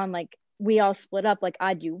it down, like, we all split up. Like,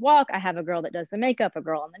 I do walk, I have a girl that does the makeup, a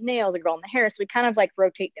girl on the nails, a girl on the hair. So we kind of like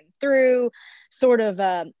rotate them through sort of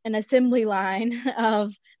an assembly line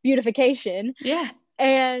of beautification. Yeah.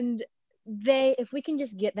 And if we can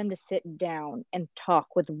just get them to sit down and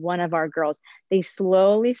talk with one of our girls, they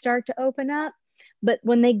slowly start to open up. But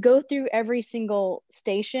when they go through every single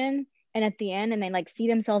station and at the end and they like see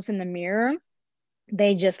themselves in the mirror,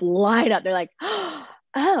 they just light up. They're like,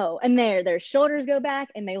 oh, and their shoulders go back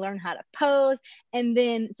and they learn how to pose. And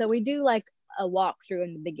then, so we do like a walkthrough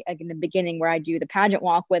in the beginning where I do the pageant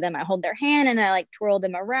walk with them. I hold their hand and I like twirl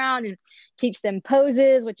them around and teach them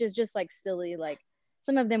poses, which is just like silly. Like,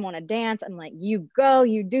 some of them want to dance. I'm like, you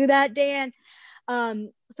do that dance.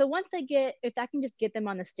 So once if I can just get them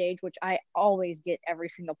on the stage, which I always get every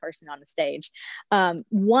single person on the stage,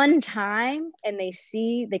 one time, and they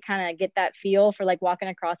kind of get that feel for like walking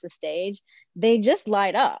across the stage, they just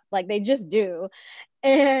light up, like they just do.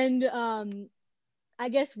 And I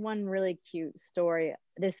guess one really cute story,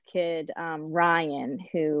 this kid, Ryan,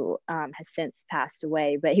 who has since passed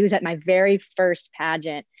away, but he was at my very first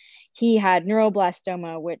pageant. He had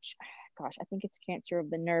neuroblastoma, which, gosh, I think it's cancer of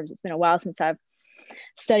the nerves. It's been a while since I've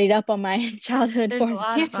studied up on my childhood forms of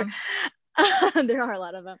cancer. There are a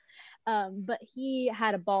lot of them. But he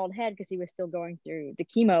had a bald head because he was still going through the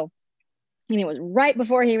chemo. And it was right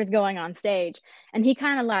before he was going on stage. And he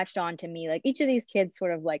kind of latched on to me. Like, each of these kids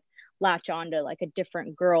sort of like latch on to like a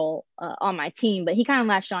different girl on my team, but he kind of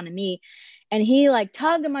latched on to me. And he like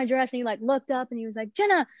tugged on my dress and he like looked up and he was like,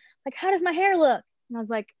 Jenna, like, how does my hair look? And I was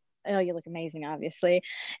like, oh, you look amazing, obviously.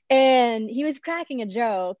 And he was cracking a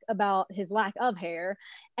joke about his lack of hair.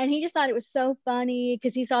 And he just thought it was so funny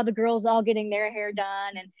because he saw the girls all getting their hair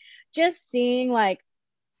done. And just seeing like,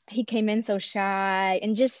 he came in so shy,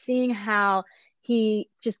 and just seeing how he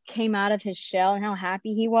just came out of his shell and how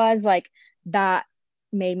happy he was, like, that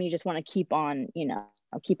made me just want to keep on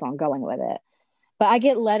going with it. But I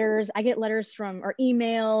get letters from, or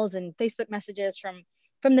emails and Facebook messages from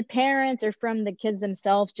the parents or from the kids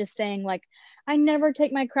themselves, just saying like, I never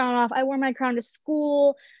take my crown off. I wear my crown to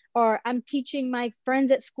school, or I'm teaching my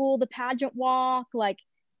friends at school the pageant walk. Like,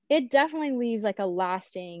 it definitely leaves like a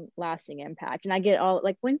lasting impact. And I get all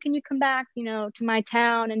like, when can you come back, to my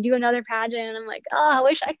town and do another pageant? And I'm like, oh, I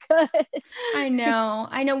wish I could. I know.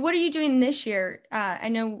 What are you doing this year? I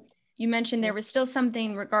know you mentioned there was still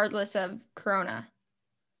something regardless of Corona.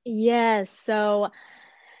 Yes. So,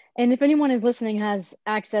 and if anyone is listening has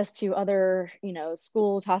access to other,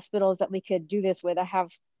 schools, hospitals that we could do this with, I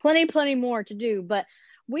have plenty more to do. But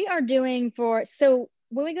we are doing so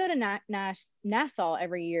when we go to Nassau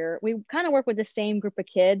every year, we kind of work with the same group of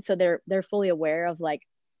kids. So they're fully aware of like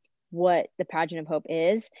what the Pageant of Hope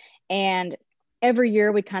is. And every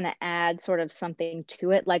year we kind of add sort of something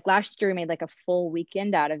to it. Like last year we made like a full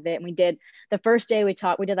weekend out of it. And we did, the first day we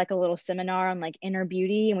did like a little seminar on like inner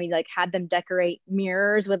beauty, and we like had them decorate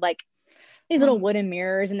mirrors with like these little wooden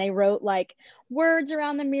mirrors, and they wrote like words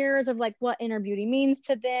around the mirrors of like what inner beauty means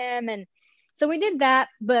to them. And so we did that,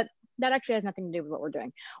 but that actually has nothing to do with what we're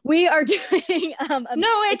doing. We are doing No,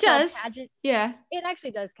 it it's called does. Pageant. Yeah. It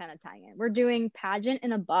actually does kind of tie in. We're doing Pageant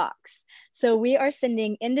in a Box. So we are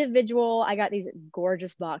sending individual, I got these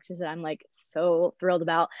gorgeous boxes that I'm like so thrilled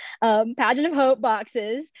about, Pageant of Hope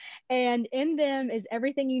boxes. And in them is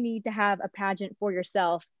everything you need to have a pageant for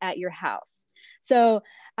yourself at your house. So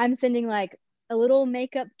I'm sending like a little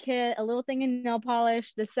makeup kit, a little thing in nail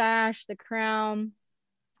polish, the sash, the crown,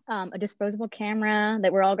 a disposable camera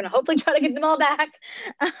that we're all going to hopefully try to get them all back.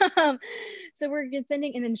 um, so we're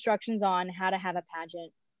sending in instructions on how to have a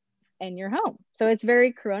pageant in your home. So it's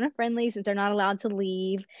very corona friendly since they're not allowed to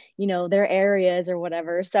leave, their areas or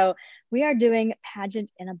whatever. So we are doing Pageant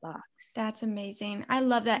in a Box. That's amazing. I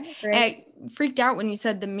love that. I freaked out when you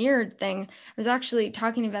said the mirrored thing. I was actually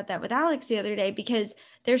talking about that with Alex the other day, because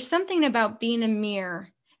there's something about being a mirror,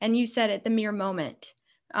 and you said it, the mirror moment,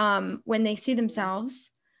 when they see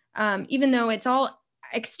themselves, even though it's all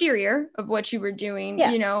exterior of what you were doing,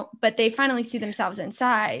 but they finally see themselves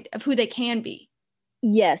inside of who they can be.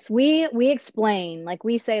 Yes, we explain, like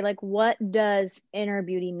we say, like, what does inner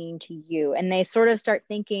beauty mean to you? And they sort of start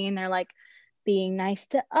thinking, they're like being nice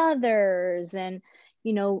to others and,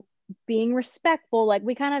 being respectful. Like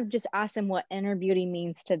we kind of just ask them what inner beauty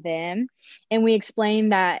means to them. And we explain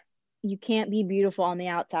that you can't be beautiful on the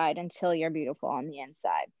outside until you're beautiful on the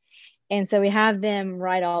inside. And so we have them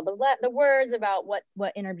write all the words about what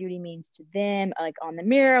inner beauty means to them, like on the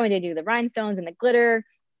mirror when they do the rhinestones and the glitter.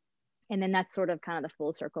 And then that's sort of kind of the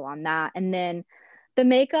full circle on that. And then the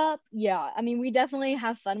makeup, yeah, I mean, we definitely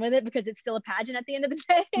have fun with it because it's still a pageant at the end of the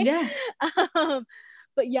day. Yeah.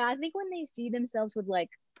 But yeah, I think when they see themselves with like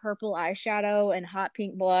purple eyeshadow and hot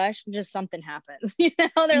pink blush, just something happens. They're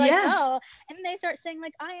like, oh, and they start saying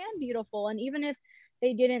like, I am beautiful. And even if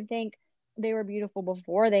they didn't think they were beautiful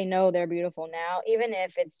before, they know they're beautiful now, even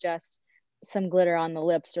if it's just some glitter on the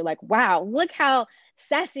lips. They're like, wow, look how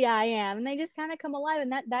sassy I am. And they just kind of come alive,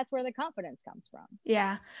 and that's where the confidence comes from.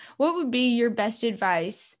 Yeah. What would be your best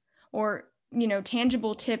advice or,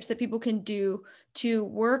 tangible tips that people can do to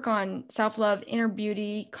work on self-love, inner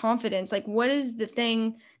beauty, confidence? Like, what is the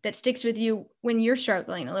thing that sticks with you when you're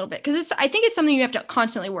struggling a little bit? Because I think it's something you have to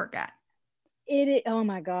constantly work at. Oh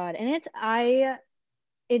my God. And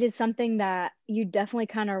it is something that you definitely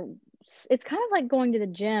it's kind of like going to the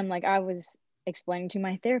gym. Like I was explaining to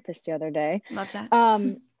my therapist the other day. Love that.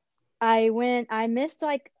 I missed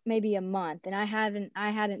like maybe a month, and I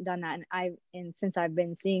hadn't done that. And since I've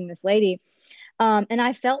been seeing this lady, and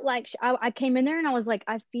I felt like I came in there and I was like,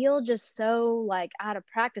 I feel just so like out of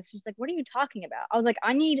practice. She's like, what are you talking about? I was like,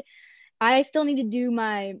 I still need to do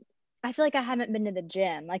I feel like I haven't been to the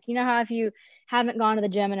gym. Like, how if you haven't gone to the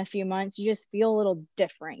gym in a few months, you just feel a little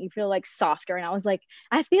different. You feel like softer. And I was like,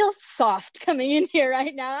 I feel soft coming in here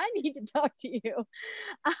right now. I need to talk to you.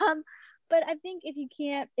 But I think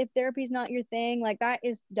if therapy is not your thing, like that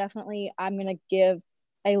is definitely, I'm going to give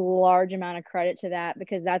a large amount of credit to that,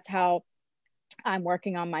 because that's how I'm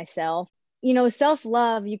working on myself.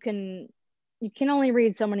 Self-love, you can only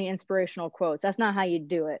read so many inspirational quotes. That's not how you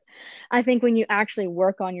do it. I think when you actually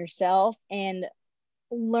work on yourself and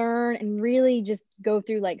learn and really just go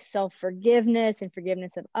through like self-forgiveness and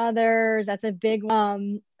forgiveness of others, that's a big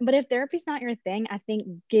one. But if therapy's not your thing, I think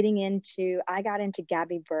I got into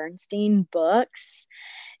Gabby Bernstein books.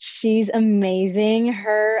 She's amazing.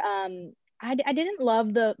 Her I didn't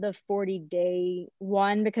love the 40-day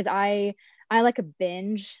one, because I like a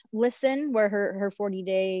binge listen, where her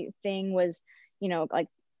 40-day thing was, like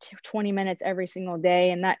 20 minutes every single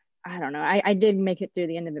day. And that, I don't know, I did make it through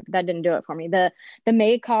the end of it, but that didn't do it for me. The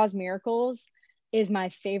May Cause Miracles is my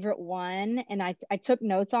favorite one. And I took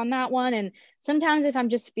notes on that one. And sometimes if I'm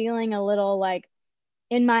just feeling a little like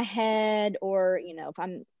in my head, or, if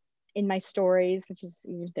I'm in my stories, which is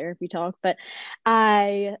therapy talk, but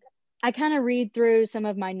I kind of read through some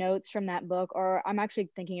of my notes from that book, or I'm actually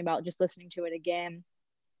thinking about just listening to it again,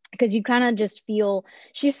 because you kind of just feel,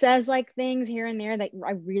 she says like things here and there that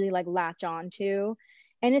I really like latch on to.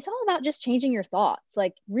 And it's all about just changing your thoughts,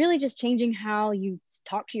 like really just changing how you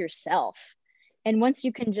talk to yourself. And once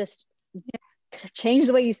you can just change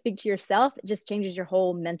the way you speak to yourself, it just changes your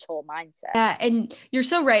whole mental mindset. Yeah, and you're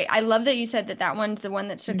so right. I love that you said that one's the one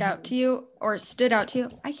that stood out to you, or stood out to you.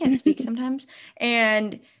 I can't speak sometimes.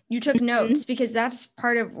 And you took notes, because that's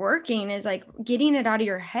part of working, is like getting it out of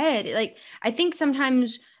your head. Like, I think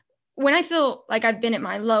sometimes when I feel like I've been at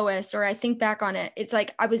my lowest, or I think back on it, it's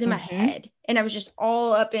like I was in my head and I was just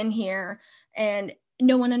all up in here, and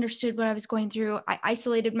no one understood what I was going through. I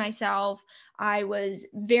isolated myself. I was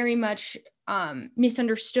very much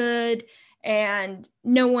misunderstood and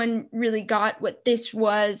no one really got what this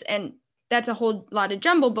was. And that's a whole lot of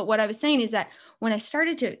jumble. But what I was saying is that when I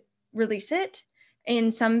started to release it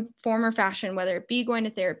in some form or fashion, whether it be going to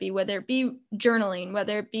therapy, whether it be journaling,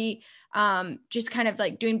 whether it be just kind of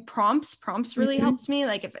like doing prompts really helps me.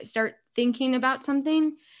 Like if I start thinking about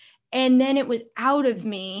something and then it was out of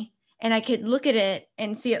me and I could look at it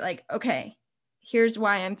and see it like, okay, here's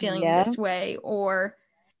why I'm feeling this way.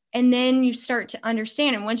 And then you start to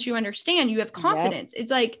understand. And once you understand, you have confidence.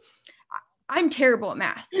 It's like, I'm terrible at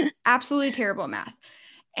math, absolutely terrible at math.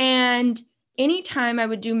 And anytime I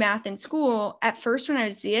would do math in school, at first when I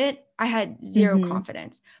would see it, I had zero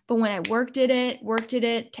confidence. But when I worked at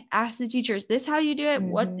it to ask the teacher, is this how you do it?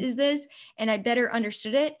 What is this? And I better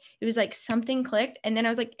understood it. It was like something clicked. And then I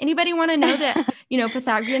was like, anybody want to know that,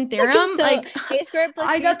 Pythagorean theorem? So, like A squared plus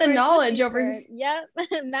I got the knowledge over here. Yep.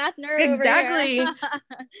 Math nerd Exactly. over here.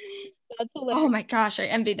 That's hilarious. Oh my gosh, I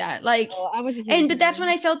envy that. Like, I was but that's when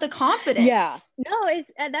I felt the confidence. Yeah. No, it's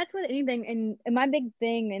that's with anything. And my big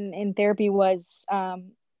thing in therapy was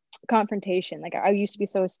confrontation. Like I used to be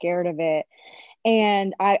so scared of it.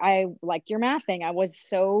 And I like your math thing. I was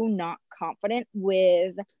so not confident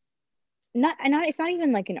with it's not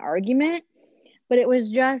even like an argument, but it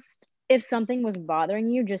was just if something was bothering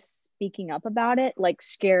you, just speaking up about it, like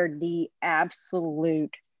scared the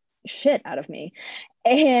absolute shit out of me.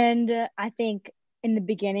 And I think in the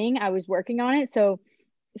beginning I was working on it. So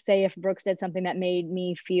say if Brooke said something that made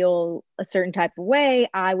me feel a certain type of way,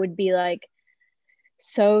 I would be like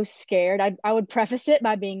so scared. I would preface it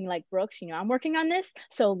by being like, Brooks, I'm working on this,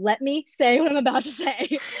 so let me say what I'm about to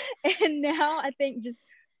say. And now I think just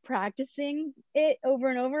practicing it over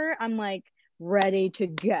and over, I'm like ready to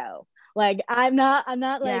go. Like I'm not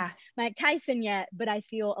like Mike Tyson yet, but I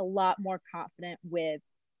feel a lot more confident with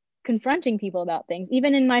confronting people about things,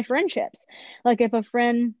 even in my friendships. Like if a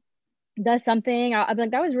friend does something, I'll be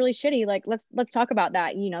like, that was really shitty. Like, let's talk about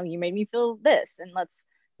that. You made me feel this, and let's,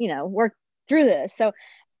 work through this. So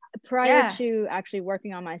prior to actually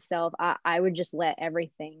working on myself, I would just let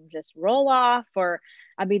everything just roll off, or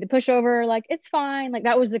I'd be the pushover. Like, it's fine. Like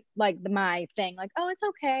that was my thing. Like, oh, it's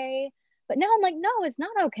okay. But now I'm like, no, it's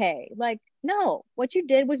not okay. Like, no, what you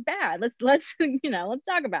did was bad. Let's let's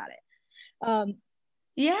talk about it. I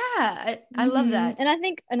love that. And I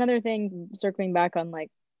think another thing, circling back on like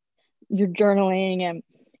your journaling and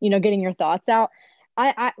getting your thoughts out,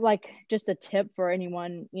 I like, just a tip for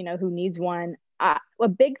anyone who needs one. A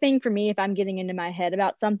big thing for me, if I'm getting into my head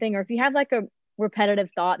about something, or if you have like a repetitive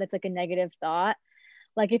thought that's like a negative thought,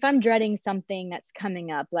 like if I'm dreading something that's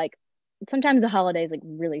coming up, like sometimes the holidays like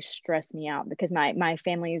really stress me out because my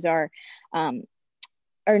families are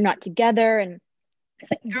not together, and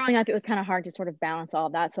so growing up it was kind of hard to sort of balance all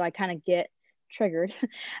of that. So I kind of get triggered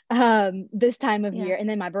this time of year. And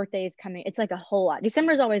then my birthday is coming. It's like a whole lot.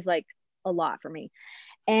 December is always like a lot for me.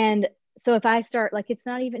 And so if I start, like, it's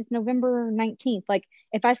November 19th. Like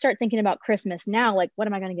if I start thinking about Christmas now, like what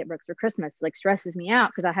am I going to get Brooks for Christmas? Like stresses me out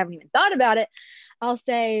because I haven't even thought about it. I'll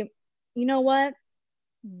say, you know what,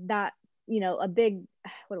 that, a big,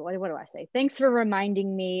 what do I say? Thanks for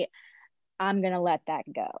reminding me. I'm going to let that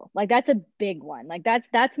go. Like, that's a big one. Like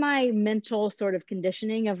that's my mental sort of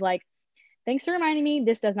conditioning of like, thanks for reminding me,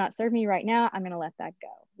 this does not serve me right now. I'm going to let that go.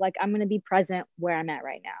 Like, I'm going to be present where I'm at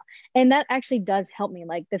right now. And that actually does help me.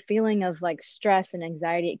 Like the feeling of like stress and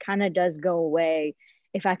anxiety, it kind of does go away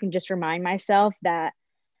if I can just remind myself that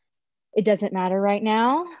it doesn't matter right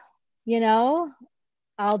now.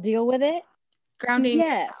 I'll deal with it. Grounding.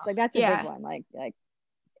 Yes. Yourself. Like that's a big one. Like,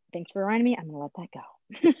 thanks for reminding me. I'm going to let that go.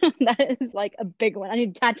 That is like a big one. I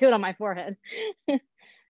need to tattoo it on my forehead.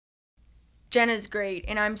 Jena's great,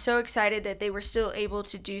 and I'm so excited that they were still able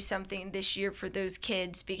to do something this year for those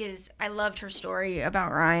kids because I loved her story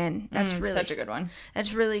about Ryan. That's really such a good one.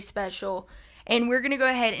 That's really special. And we're going to go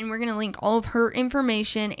ahead and we're going to link all of her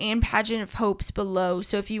information and Pageant of Hope's below.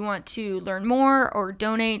 So if you want to learn more or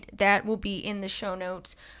donate, that will be in the show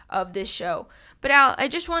notes of this show. But Al, I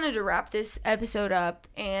just wanted to wrap this episode up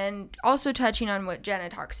and also touching on what Jena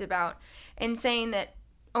talks about and saying that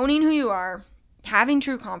owning who you are, having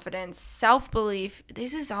true confidence, self-belief,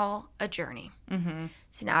 this is all a journey. Mm-hmm.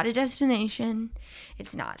 It's not a destination.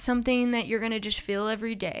 It's not something that you're going to just feel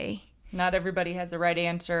every day. Not everybody has the right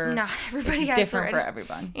answer. Not everybody has different the right for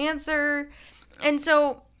everyone. Answer. And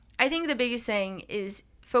so I think the biggest thing is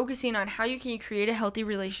focusing on how you can create a healthy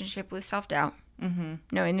relationship with self-doubt. Mm-hmm.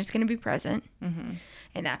 Knowing it's going to be present. Mm-hmm.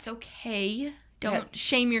 And that's okay. Don't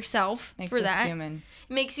shame yourself Makes for us that. Human.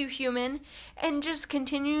 It makes you human. And just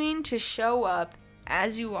continuing to show up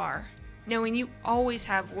as you are, knowing you always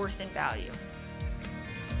have worth and value.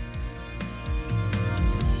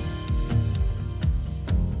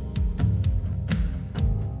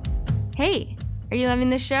 Hey, are you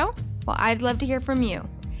loving this show? Well, I'd love to hear from you.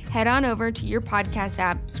 Head on over to your podcast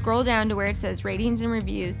app, scroll down to where it says ratings and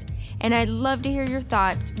reviews, and I'd love to hear your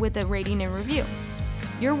thoughts with a rating and review.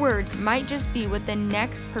 Your words might just be what the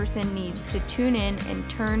next person needs to tune in and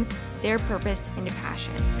turn their purpose into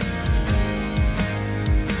passion.